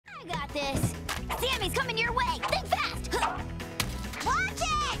got this. Sammy's coming your way. Think fast. Watch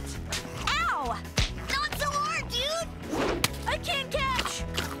it! Ow! Not so hard, dude! I can't catch!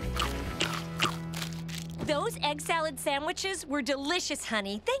 Those egg salad sandwiches were delicious,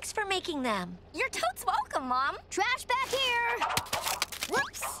 honey. Thanks for making them. You're totes welcome, Mom. Trash back here.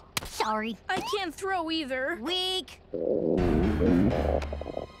 Whoops. Sorry. I can't throw either. Weak.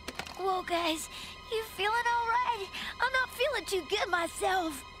 Whoa, guys. You feeling all right? I'm not feeling too good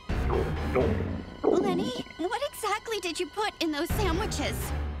myself. Leni, what exactly did you put in those sandwiches?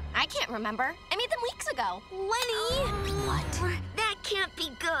 I can't remember. I made them weeks ago. Lenny! What? That can't be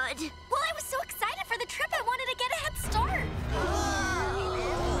good. Well, I was so excited for the trip, I wanted to get a head start.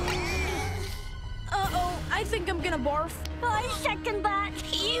 Uh-oh, I think I'm gonna barf. I second that.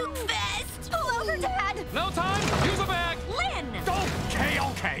 You best. Pull over, Dad. No time. Use a bag. Lynn! Okay,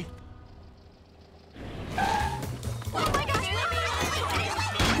 okay. Oh my gosh.